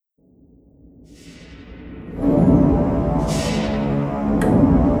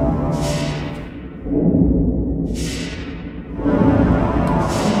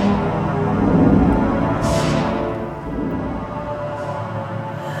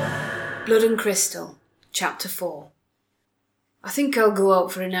Blood and Crystal, Chapter 4. I think I'll go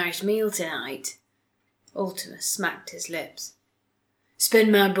out for a nice meal tonight. Ultimus smacked his lips.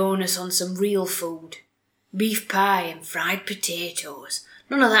 Spend my bonus on some real food. Beef pie and fried potatoes.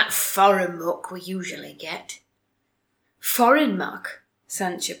 None of that foreign muck we usually get. Foreign muck?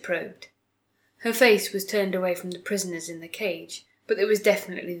 Sancha probed. Her face was turned away from the prisoners in the cage, but there was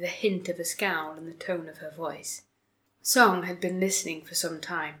definitely the hint of a scowl in the tone of her voice. Song had been listening for some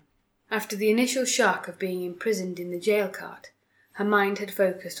time. After the initial shock of being imprisoned in the jail cart, her mind had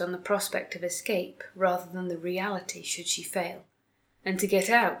focused on the prospect of escape rather than the reality should she fail. And to get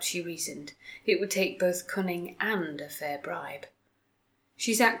out, she reasoned, it would take both cunning and a fair bribe.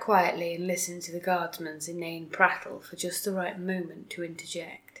 She sat quietly and listened to the guardsman's inane prattle for just the right moment to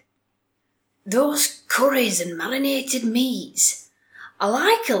interject. Those curries and marinated meats. I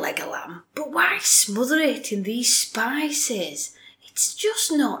like a leg of lamb, but why smother it in these spices? It's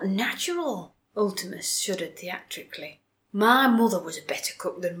just not natural. Ultimus shuddered theatrically. My mother was a better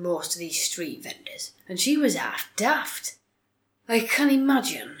cook than most of these street vendors, and she was half daft. I can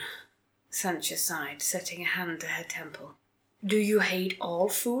imagine, Sancha sighed, setting a hand to her temple. Do you hate all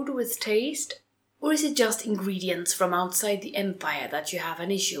food with taste? Or is it just ingredients from outside the Empire that you have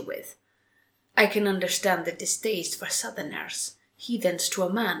an issue with? I can understand the distaste for southerners, heathens to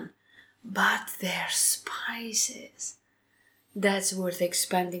a man, but their spices... That's worth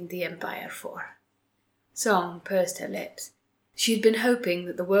expanding the Empire for. Song pursed her lips. She had been hoping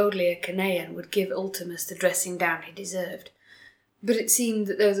that the worldlier Canaan would give Ultimus the dressing down he deserved, but it seemed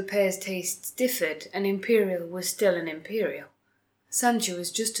that though the pair's tastes differed, an Imperial was still an Imperial. Sancha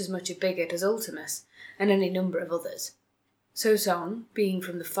was just as much a bigot as Ultimus, and any number of others. So Song, being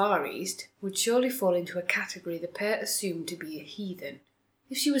from the Far East, would surely fall into a category the pair assumed to be a heathen.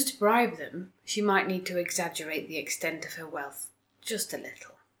 If she was to bribe them, she might need to exaggerate the extent of her wealth, just a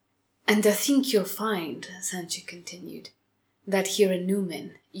little. And I think you'll find, Sancha continued, that here in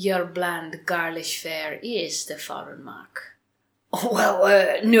Numin, your bland, girlish fare is the foreign mark.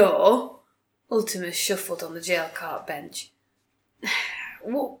 Well, no. Ultimus shuffled on the jail cart bench.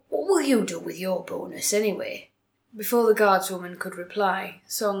 What will you do with your bonus, anyway? Before the guardswoman could reply,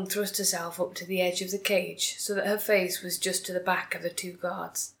 Song thrust herself up to the edge of the cage so that her face was just to the back of the two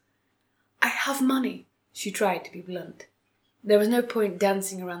guards. I have money, she tried to be blunt. There was no point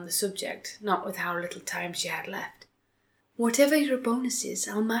dancing around the subject, not with how little time she had left. Whatever your bonus is,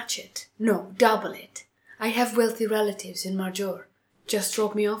 I'll match it. No, double it. I have wealthy relatives in Marjor. Just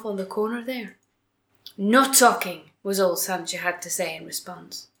drop me off on the corner there. Not talking, was all Sancha had to say in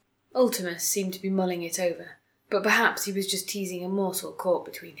response. Ultimus seemed to be mulling it over, but perhaps he was just teasing a morsel caught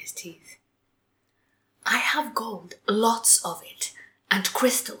between his teeth. I have gold, lots of it, and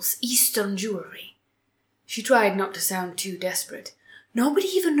crystals, Eastern jewellery. She tried not to sound too desperate. Nobody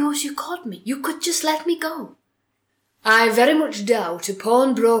even knows you caught me. You could just let me go. I very much doubt a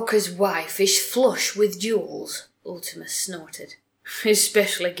pawnbroker's wife is flush with jewels, Ultimus snorted,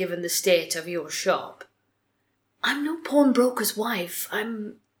 especially given the state of your shop. I'm no pawnbroker's wife.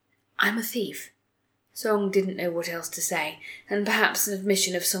 I'm a thief. Song didn't know what else to say, and perhaps an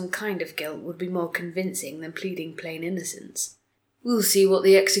admission of some kind of guilt would be more convincing than pleading plain innocence. We'll see what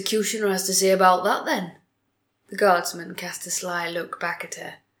the executioner has to say about that, then. The guardsman cast a sly look back at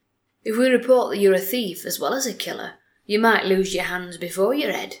her. If we report that you're a thief as well as a killer, you might lose your hands before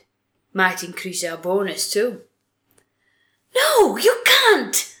your head. Might increase our bonus, too. No, you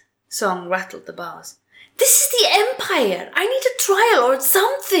can't! Song rattled the bars. This is the Empire. I need a trial or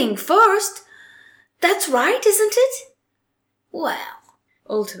something first. That's right, isn't it? Well,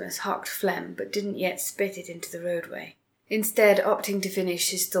 Ultimus hocked phlegm but didn't yet spit it into the roadway, instead opting to finish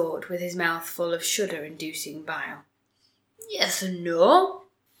his thought with his mouth full of shudder-inducing bile. Yes and no.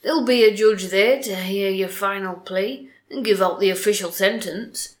 There'll be a judge there to hear your final plea and give out the official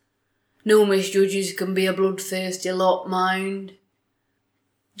sentence. No misjudges can be a bloodthirsty lot, mind.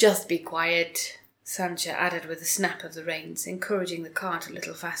 Just be quiet, Sancha added with a snap of the reins, encouraging the cart a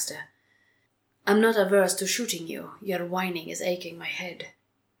little faster. I'm not averse to shooting you. Your whining is aching my head.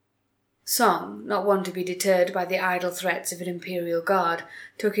 Song, not one to be deterred by the idle threats of an imperial guard,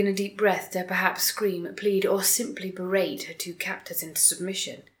 took in a deep breath to perhaps scream, plead, or simply berate her two captors into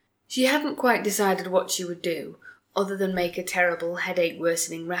submission. She hadn't quite decided what she would do, other than make a terrible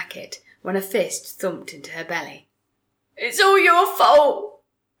headache-worsening racket, when a fist thumped into her belly. It's all your fault!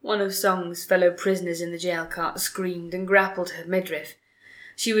 One of Song's fellow prisoners in the jail cart screamed and grappled her midriff.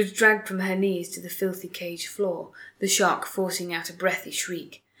 She was dragged from her knees to the filthy cage floor, the shock forcing out a breathy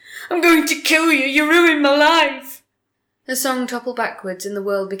shriek. I'm going to kill you! You ruined my life! As Song toppled backwards and the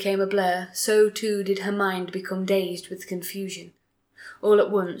world became a blur, so too did her mind become dazed with confusion. All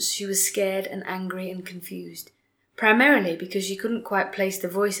at once she was scared and angry and confused, primarily because she couldn't quite place the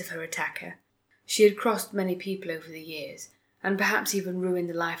voice of her attacker. She had crossed many people over the years, and perhaps even ruined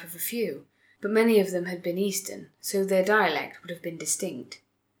the life of a few, but many of them had been Eastern, so their dialect would have been distinct.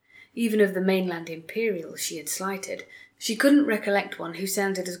 Even of the mainland Imperials she had slighted, she couldn't recollect one who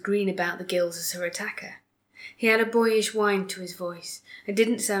sounded as green about the gills as her attacker. He had a boyish whine to his voice, and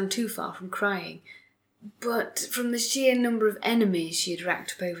didn't sound too far from crying, but from the sheer number of enemies she had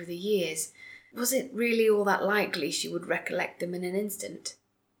racked up over the years, was it really all that likely she would recollect them in an instant?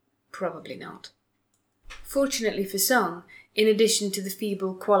 Probably not. Fortunately for Song, in addition to the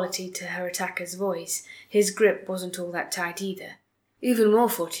feeble quality to her attacker's voice, his grip wasn't all that tight either. Even more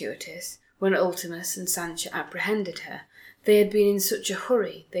fortuitous, when Ultimus and Sancha apprehended her, they had been in such a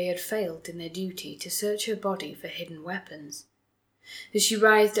hurry they had failed in their duty to search her body for hidden weapons. As she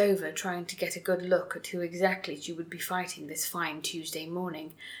writhed over, trying to get a good look at who exactly she would be fighting this fine Tuesday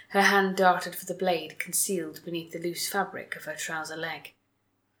morning, her hand darted for the blade concealed beneath the loose fabric of her trouser leg.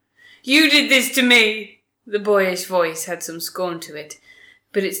 "You did this to me!" The boyish voice had some scorn to it,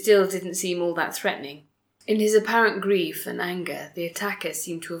 but it still didn't seem all that threatening. In his apparent grief and anger, the attacker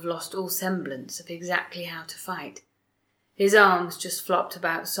seemed to have lost all semblance of exactly how to fight. His arms just flopped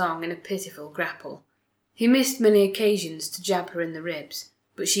about Song in a pitiful grapple. He missed many occasions to jab her in the ribs,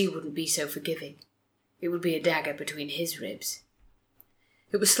 but she wouldn't be so forgiving. It would be a dagger between his ribs.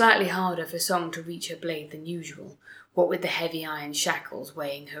 It was slightly harder for Song to reach her blade than usual, what with the heavy iron shackles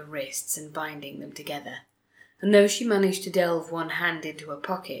weighing her wrists and binding them together. And though she managed to delve one hand into her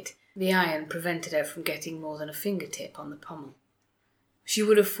pocket, the iron prevented her from getting more than a fingertip on the pommel. She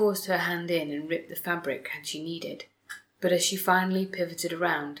would have forced her hand in and ripped the fabric had she needed, but as she finally pivoted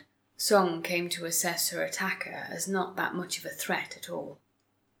around, Song came to assess her attacker as not that much of a threat at all.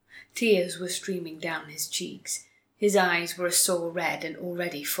 Tears were streaming down his cheeks. His eyes were a sore red and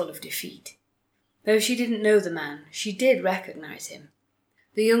already full of defeat. Though she didn't know the man, she did recognize him.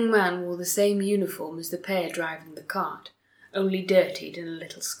 The young man wore the same uniform as the pair driving the cart, only dirtied and a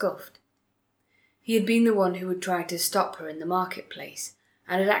little scuffed. He had been the one who had tried to stop her in the marketplace,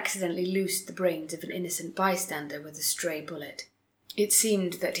 and had accidentally loosed the brains of an innocent bystander with a stray bullet. It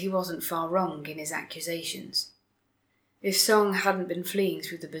seemed that he wasn't far wrong in his accusations. If Song hadn't been fleeing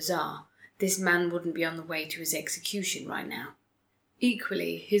through the bazaar, this man wouldn't be on the way to his execution right now.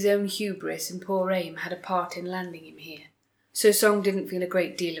 Equally, his own hubris and poor aim had a part in landing him here, so Song didn't feel a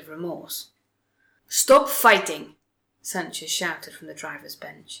great deal of remorse. "Stop fighting!" Sancha shouted from the driver's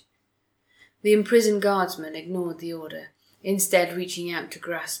bench. The imprisoned guardsman ignored the order, instead reaching out to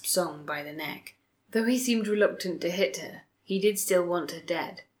grasp Song by the neck. Though he seemed reluctant to hit her, he did still want her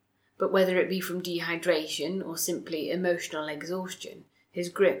dead, but whether it be from dehydration or simply emotional exhaustion, his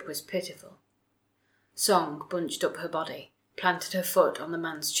grip was pitiful. Song bunched up her body, planted her foot on the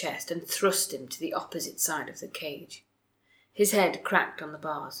man's chest and thrust him to the opposite side of the cage. His head cracked on the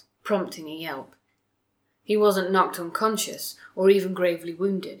bars, prompting a yelp. He wasn't knocked unconscious or even gravely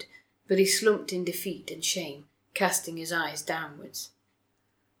wounded, but he slumped in defeat and shame, casting his eyes downwards.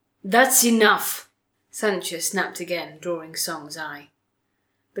 "That's enough!" Sancha snapped again, drawing Song's eye.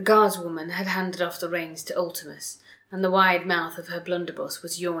 The guardswoman had handed off the reins to Ultimus, and the wide mouth of her blunderbuss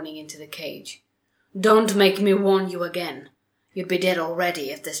was yawning into the cage. "Don't make me warn you again. You'd be dead already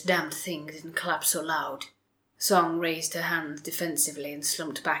if this damned thing didn't clap so loud." Song raised her hands defensively and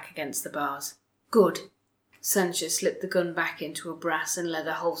slumped back against the bars. "Good." Sancha slipped the gun back into a brass and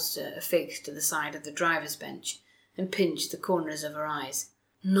leather holster affixed to the side of the driver's bench and pinched the corners of her eyes.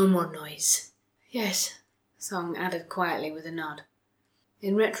 "No more noise." "Yes," Song added quietly with a nod.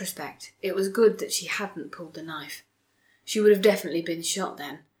 In retrospect, it was good that she hadn't pulled the knife. She would have definitely been shot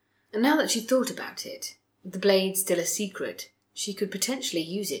then, and now that she thought about it, with the blade still a secret, she could potentially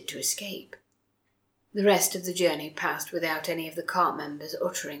use it to escape. The rest of the journey passed without any of the cart members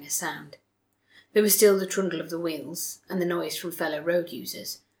uttering a sound. There was still the trundle of the wheels and the noise from fellow road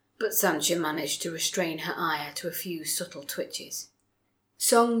users, but Sancha managed to restrain her ire to a few subtle twitches.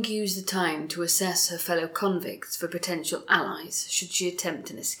 Song used the time to assess her fellow convicts for potential allies should she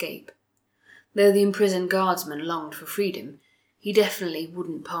attempt an escape. Though the imprisoned guardsman longed for freedom, he definitely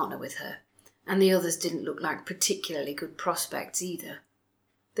wouldn't partner with her, and the others didn't look like particularly good prospects either.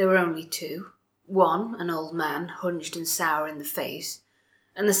 There were only two. One, an old man, hunched and sour in the face,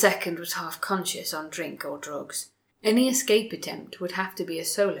 and the second was half-conscious on drink or drugs. Any escape attempt would have to be a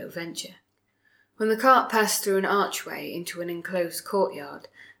solo venture. When the cart passed through an archway into an enclosed courtyard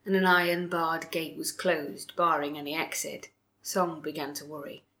and an iron-barred gate was closed, barring any exit, Song began to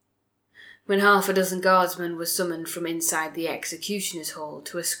worry. When half a dozen guardsmen were summoned from inside the executioner's hall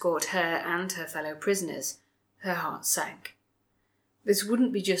to escort her and her fellow prisoners, her heart sank. This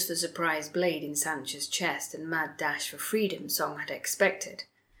wouldn't be just the surprise blade in Sancho's chest and mad dash for freedom Song had expected.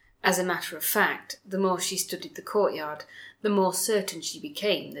 As a matter of fact, the more she studied the courtyard, the more certain she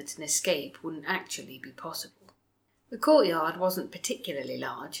became that an escape wouldn't actually be possible. The courtyard wasn't particularly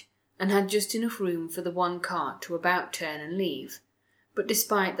large, and had just enough room for the one cart to about turn and leave, but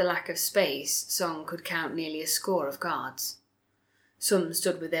despite the lack of space, Song could count nearly a score of guards. Some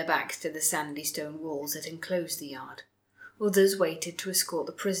stood with their backs to the sandy stone walls that enclosed the yard. Others waited to escort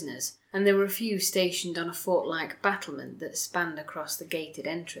the prisoners, and there were a few stationed on a fort-like battlement that spanned across the gated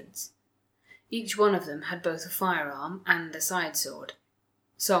entrance. Each one of them had both a firearm and a side sword.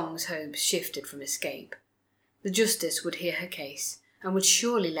 Song's hopes shifted from escape. The justice would hear her case, and would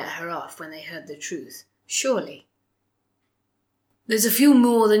surely let her off when they heard the truth. Surely. "There's a few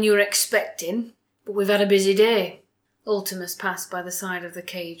more than you were expecting, but we've had a busy day." Ultimus passed by the side of the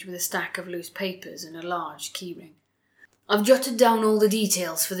cage with a stack of loose papers and a large keyring. "I've jotted down all the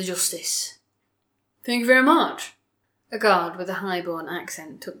details for the justice." "Thank you very much." A guard with a high-born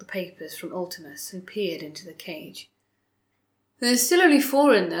accent took the papers from Ultimus and peered into the cage. "There's still only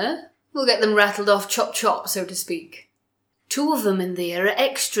 4 in there. We'll get them rattled off chop-chop, so to speak." "2 of them in there are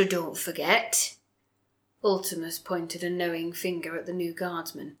extra, don't forget." Ultimus pointed a knowing finger at the new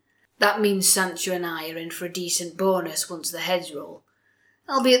guardsman. "That means Sancho and I are in for a decent bonus once the heads roll.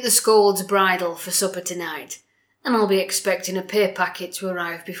 I'll be at the Scold's bridal for supper tonight, and I'll be expecting a pay packet to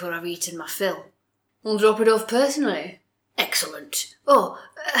arrive before I've eaten my fill." "I'll drop it off personally." "Excellent. Oh,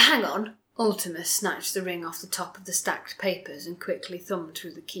 hang on." Ultimus snatched the ring off the top of the stacked papers and quickly thumbed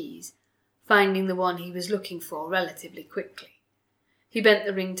through the keys, finding the one he was looking for relatively quickly. He bent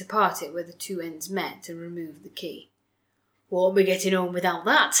the ring to part it where the 2 ends met and removed the key. "Won't be getting home without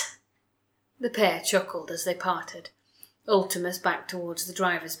that." The pair chuckled as they parted. Ultimus backed towards the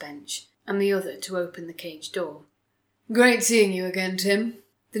driver's bench, and the other to open the cage door. "Great seeing you again, Tim."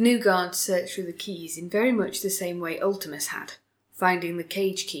 The new guard searched through the keys in very much the same way Ultimus had, finding the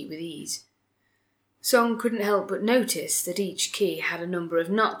cage key with ease. Song couldn't help but notice that each key had a number of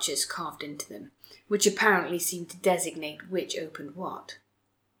notches carved into them, which apparently seemed to designate which opened what.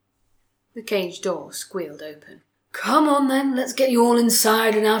 The cage door squealed open. "Come on then, let's get you all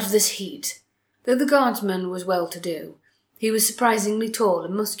inside and out of this heat." Though the guardsman was well-to-do, he was surprisingly tall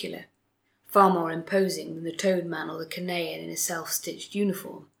and muscular, far more imposing than the Toadman or the Canaan in a self-stitched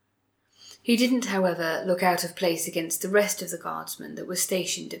uniform. He didn't, however, look out of place against the rest of the guardsmen that were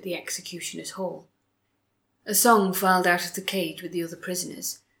stationed at the executioner's hall. A Song filed out of the cage with the other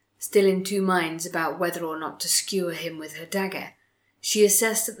prisoners, still in 2 minds about whether or not to skewer him with her dagger. She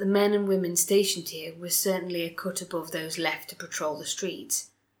assessed that the men and women stationed here were certainly a cut above those left to patrol the streets.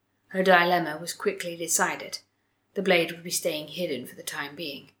 Her dilemma was quickly decided. The blade would be staying hidden for the time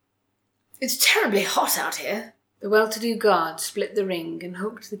being. "It's terribly hot out here." The well-to-do guard split the ring and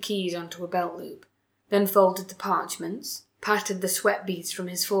hooked the keys onto a belt loop, then folded the parchments, patted the sweat beads from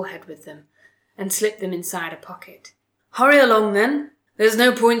his forehead with them, and slipped them inside a pocket. "Hurry along then. There's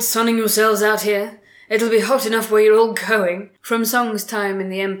no point sunning yourselves out here. It'll be hot enough where you're all going." From Song's time in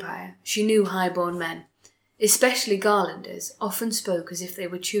the Empire, she knew high-born men, especially Garlanders, often spoke as if they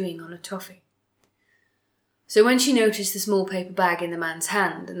were chewing on a toffee. So when she noticed the small paper bag in the man's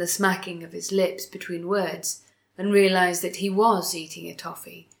hand and the smacking of his lips between words, and realised that he was eating a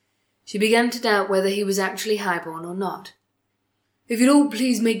toffee, she began to doubt whether he was actually highborn or not. "If you'd all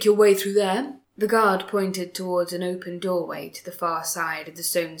please make your way through there." The guard pointed towards an open doorway to the far side of the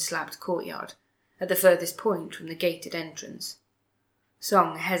stone-slabbed courtyard, at the furthest point from the gated entrance.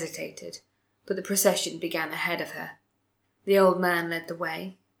 Song hesitated, but the procession began ahead of her. The old man led the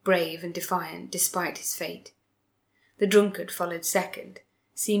way, brave and defiant despite his fate. The drunkard followed second,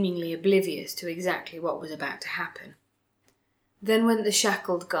 seemingly oblivious to exactly what was about to happen. Then went the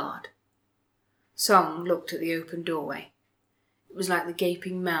shackled guard. Song looked at the open doorway. It was like the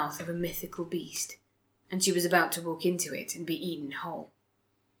gaping mouth of a mythical beast, and she was about to walk into it and be eaten whole.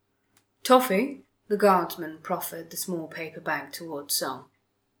 "Toffee?" The guardsman proffered the small paper bag towards Song.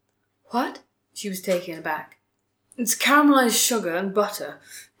 "What?" She was taken aback. "It's caramelised sugar and butter.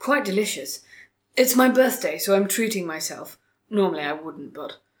 Quite delicious. It's my birthday, so I'm treating myself. Normally I wouldn't,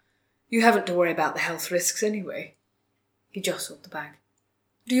 but you haven't to worry about the health risks anyway." He jostled the bag.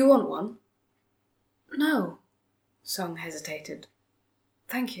 "Do you want one?" "No." Song hesitated.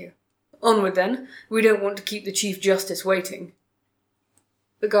 "Thank you." "Onward then. We don't want to keep the Chief Justice waiting."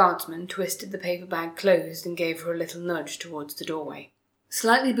 The guardsman twisted the paper bag closed and gave her a little nudge towards the doorway.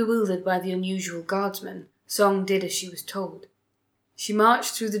 Slightly bewildered by the unusual guardsman, Song did as she was told. She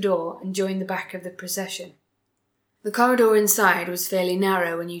marched through the door and joined the back of the procession. The corridor inside was fairly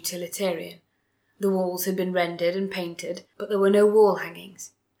narrow and utilitarian. The walls had been rendered and painted, but there were no wall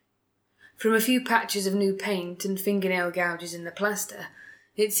hangings. From a few patches of new paint and fingernail gouges in the plaster,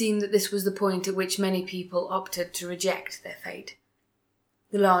 it seemed that this was the point at which many people opted to reject their fate.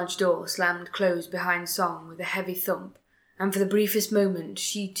 The large door slammed closed behind Song with a heavy thump, and for the briefest moment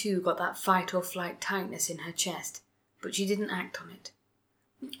she too got that fight-or-flight tightness in her chest, but she didn't act on it.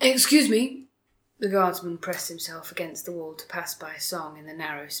 "Excuse me." The guardsman pressed himself against the wall to pass by Song in the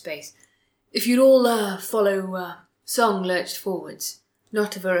narrow space. "If you'd all follow..." Song lurched forwards,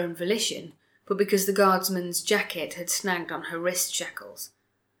 not of her own volition, but because the guardsman's jacket had snagged on her wrist shackles.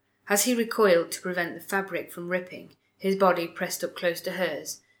 As he recoiled to prevent the fabric from ripping, his body pressed up close to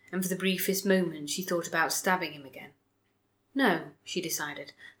hers, and for the briefest moment she thought about stabbing him again. No, she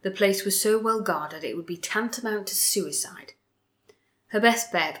decided, the place was so well guarded it would be tantamount to suicide. Her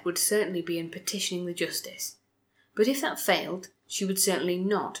best bet would certainly be in petitioning the justice, but if that failed, she would certainly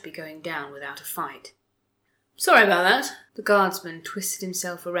not be going down without a fight. "Sorry about that." The guardsman twisted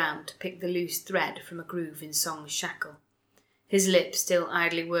himself around to pick the loose thread from a groove in Song's shackle, his lips still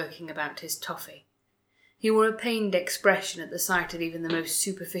idly working about his toffee. He wore a pained expression at the sight of even the most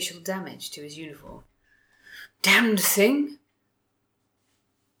superficial damage to his uniform. "Damned thing!"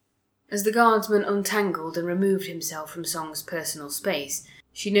 As the guardsman untangled and removed himself from Song's personal space,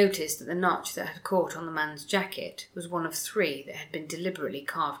 she noticed that the notch that had caught on the man's jacket was one of 3 that had been deliberately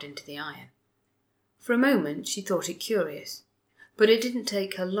carved into the iron. For a moment she thought it curious, but it didn't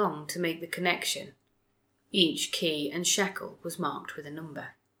take her long to make the connection. Each key and shackle was marked with a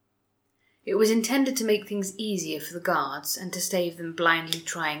number. It was intended to make things easier for the guards and to save them blindly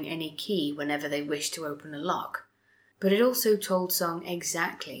trying any key whenever they wished to open a lock, but it also told Song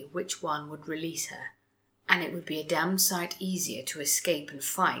exactly which one would release her, and it would be a damn sight easier to escape and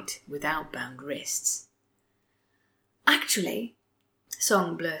fight without bound wrists. "Actually,"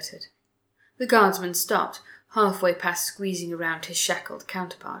 Song blurted. The guardsman stopped, halfway past squeezing around his shackled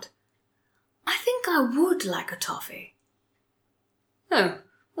counterpart. "I think I would like a toffee." "Oh,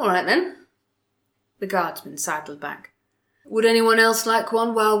 all right then." The guardsman sidled back. "Would anyone else like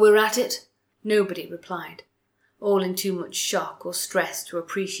one while we're at it?" Nobody replied, all in too much shock or stress to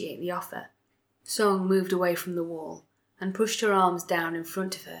appreciate the offer. Song moved away from the wall and pushed her arms down in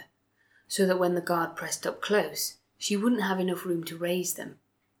front of her, so that when the guard pressed up close, she wouldn't have enough room to raise them.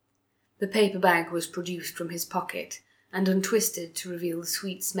 The paper bag was produced from his pocket and untwisted to reveal the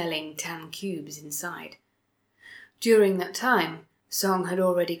sweet-smelling tan cubes inside. During that time, Song had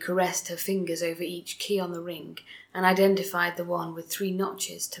already caressed her fingers over each key on the ring and identified the one with 3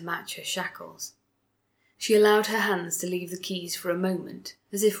 notches to match her shackles. She allowed her hands to leave the keys for a moment,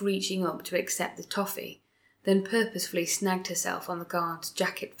 as if reaching up to accept the toffee, then purposefully snagged herself on the guard's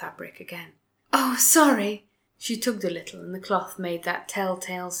jacket fabric again. "Oh, sorry!" She tugged a little, and the cloth made that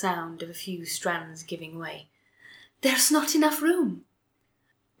telltale sound of a few strands giving way. "There's not enough room."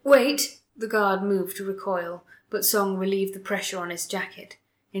 "Wait!" The guard moved to recoil, but Song relieved the pressure on his jacket,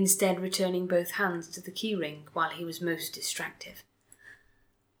 instead returning both hands to the keyring while he was most distractive.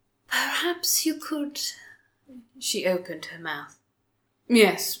 "Perhaps you could..." She opened her mouth.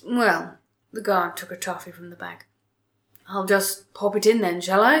 "Yes, well..." The guard took a toffee from the bag. "I'll just pop it in then,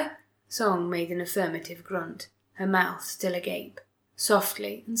 shall I?" Song made an affirmative grunt, her mouth still agape.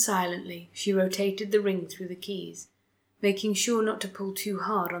 Softly and silently she rotated the ring through the keys, making sure not to pull too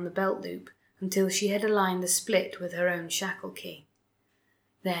hard on the belt loop until she had aligned the split with her own shackle key.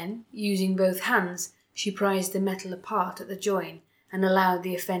 Then, using both hands, she prized the metal apart at the join and allowed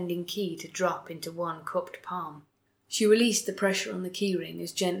the offending key to drop into one cupped palm. She released the pressure on the keyring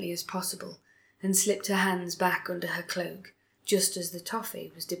as gently as possible and slipped her hands back under her cloak, just as the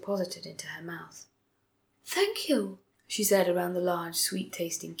toffee was deposited into her mouth. "Thank you," she said around the large,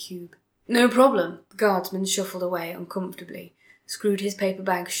 sweet-tasting cube. "No problem." The guardsman shuffled away uncomfortably, screwed his paper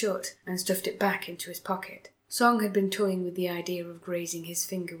bag shut, and stuffed it back into his pocket. Song had been toying with the idea of grazing his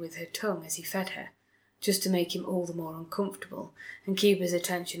finger with her tongue as he fed her, just to make him all the more uncomfortable and keep his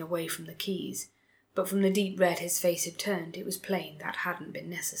attention away from the keys, but from the deep red his face had turned, it was plain that hadn't been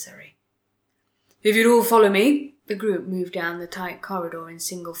necessary. "If you'd all follow me..." The group moved down the tight corridor in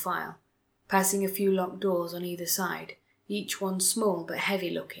single file, passing a few locked doors on either side, each one small but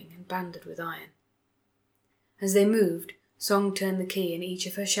heavy-looking and banded with iron. As they moved, Song turned the key in each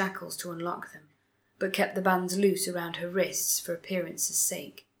of her shackles to unlock them, but kept the bands loose around her wrists for appearance's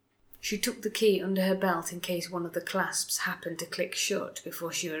sake. She took the key under her belt in case one of the clasps happened to click shut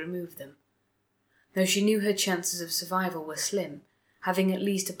before she removed them. Though she knew her chances of survival were slim, having at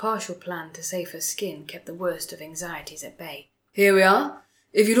least a partial plan to save her skin kept the worst of anxieties at bay. "Here we are.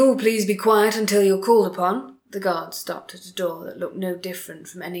 If you'd all please be quiet until you're called upon," The guard stopped at a door that looked no different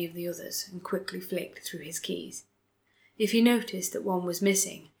from any of the others and quickly flicked through his keys. If he noticed that one was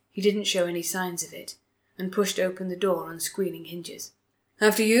missing, he didn't show any signs of it, and pushed open the door on squealing hinges.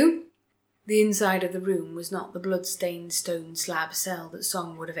 "After you?" The inside of the room was not the blood-stained stone slab cell that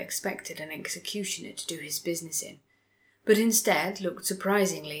Song would have expected an executioner to do his business in, but instead looked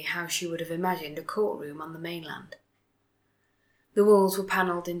surprisingly how she would have imagined a courtroom on the mainland. The walls were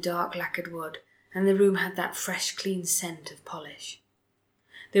panelled in dark lacquered wood, and the room had that fresh, clean scent of polish.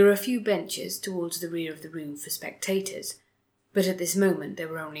 There were a few benches towards the rear of the room for spectators, but at this moment there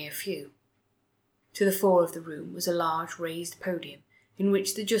were only a few. To the fore of the room was a large raised podium, in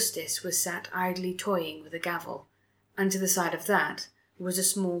which the justice was sat idly toying with a gavel, and to the side of that was a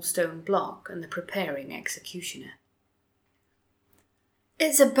small stone block and the preparing executioner.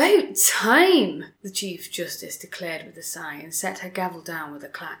 "It's about time," the Chief Justice declared with a sigh, and set her gavel down with a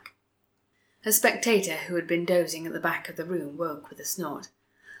clack. A spectator who had been dozing at the back of the room woke with a snort.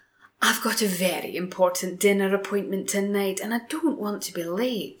 "I've got a very important dinner appointment tonight, and I don't want to be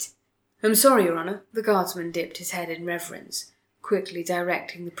late." "I'm sorry, Your Honour." The guardsman dipped his head in reverence, quickly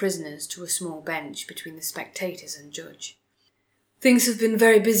directing the prisoners to a small bench between the spectators and judge. "Things have been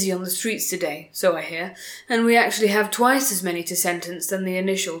very busy on the streets today, so I hear, and we actually have twice as many to sentence than the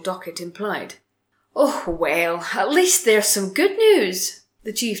initial docket implied." "Oh, well, at least there's some good news."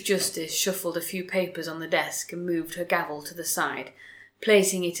 The Chief Justice shuffled a few papers on the desk and moved her gavel to the side,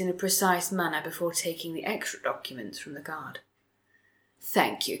 placing it in a precise manner before taking the extra documents from the guard.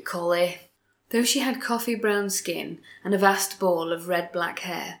 "Thank you, Collie." Though she had coffee-brown skin and a vast ball of red-black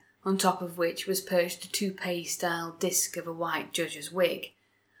hair, on top of which was perched a toupee-style disc of a white judge's wig,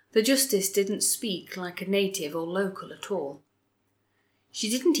 the justice didn't speak like a native or local at all.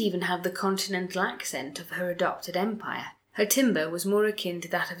 She didn't even have the continental accent of her adopted empire. Her timbre was more akin to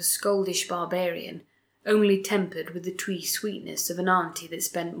that of a scoldish barbarian, only tempered with the twee sweetness of an auntie that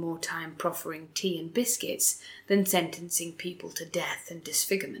spent more time proffering tea and biscuits than sentencing people to death and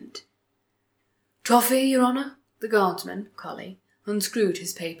disfigurement. "Toffee, Your Honour?" The guardsman, Collie, unscrewed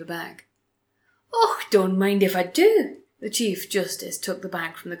his paper bag. "Oh, don't mind if I do." The Chief Justice took the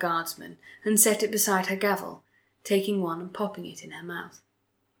bag from the guardsman and set it beside her gavel, taking one and popping it in her mouth.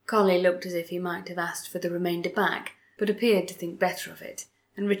 Collie looked as if he might have asked for the remainder back, but appeared to think better of it,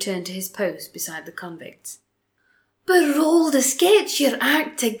 and returned to his post beside the convicts. "Beroldus, get your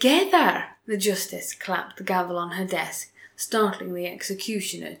act together!" The Justice clapped the gavel on her desk, startling the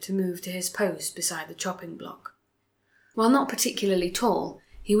executioner to move to his post beside the chopping block. While not particularly tall,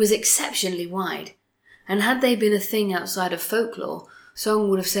 he was exceptionally wide, and had they been a thing outside of folklore, Song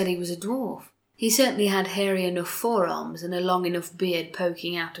would have said he was a dwarf. He certainly had hairy enough forearms and a long enough beard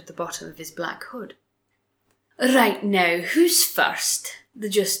poking out of the bottom of his black hood. "Right now, who's first?" The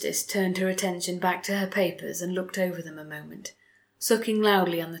Justice turned her attention back to her papers and looked over them a moment, sucking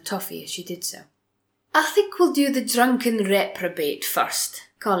loudly on the toffee as she did so. "I think we'll do the drunken reprobate first."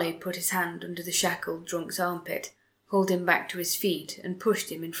 Collie put his hand under the shackled drunk's armpit, hauled him back to his feet, and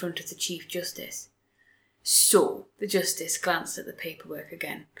pushed him in front of the Chief Justice. "So," the Justice glanced at the paperwork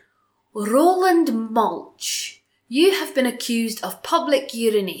again. "Roland Mulch, you have been accused of public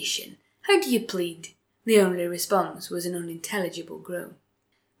urination. How do you plead?" The only response was an unintelligible groan.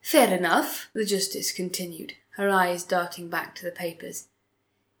 "Fair enough," the Justice continued, her eyes darting back to the papers.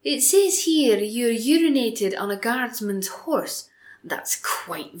 "It says here you urinated on a guardsman's horse. That's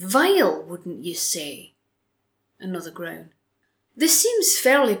quite vile, wouldn't you say?" Another groan. "This seems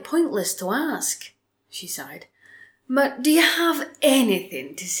fairly pointless to ask," she sighed. "But do you have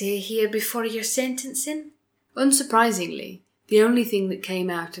anything to say here before your sentencing?" Unsurprisingly, the only thing that came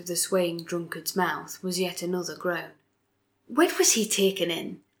out of the swaying drunkard's mouth was yet another groan. "When was he taken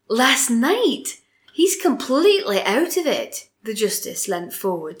in?" "Last night. He's completely out of it." The Justice leant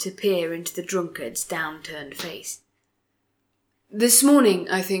forward to peer into the drunkard's downturned face. "This morning,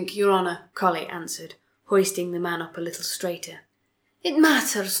 I think, Your Honour," Collie answered, hoisting the man up a little straighter. "It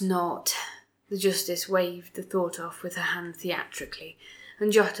matters not." The Justice waved the thought off with her hand theatrically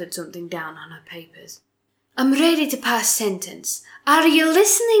and jotted something down on her papers. "I'm ready to pass sentence. Are you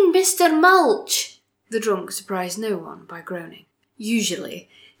listening, Mr. Mulch?" The drunk surprised no one by groaning. Usually,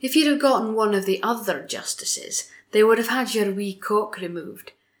 if you'd have gotten one of the other justices, they would have had your wee cock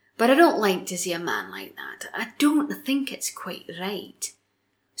removed. But I don't like to see a man like that. I don't think it's quite right.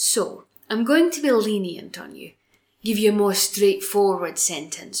 So, I'm going to be lenient on you. Give you a more straightforward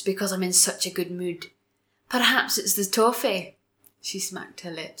sentence because I'm in such a good mood. Perhaps it's the toffee." She smacked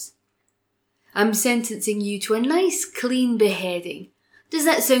her lips. "I'm sentencing you to a nice clean beheading. Does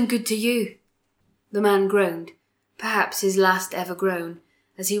that sound good to you?" The man groaned, perhaps his last ever groan,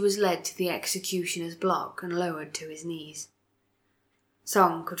 as he was led to the executioner's block and lowered to his knees.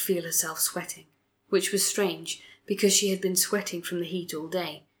 Song could feel herself sweating, which was strange because she had been sweating from the heat all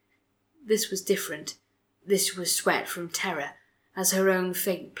day. This was different. This was sweat from terror, as her own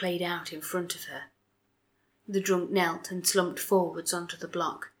fate played out in front of her. The drunk knelt and slumped forwards onto the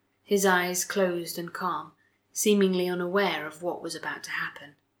block, his eyes closed and calm, seemingly unaware of what was about to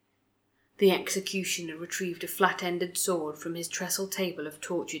happen. The executioner retrieved a flat-ended sword from his trestle table of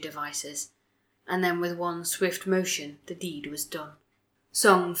torture devices, and then with one swift motion the deed was done.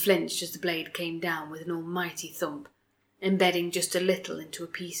 Song flinched as the blade came down with an almighty thump, embedding just a little into a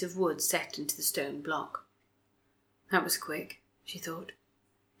piece of wood set into the stone block. That was quick, she thought.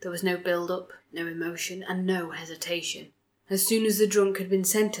 There was no build-up, no emotion, and no hesitation. As soon as the drunk had been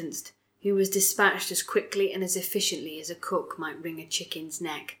sentenced, he was dispatched as quickly and as efficiently as a cook might wring a chicken's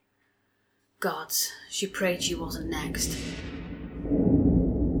neck. Gods, she prayed she wasn't next.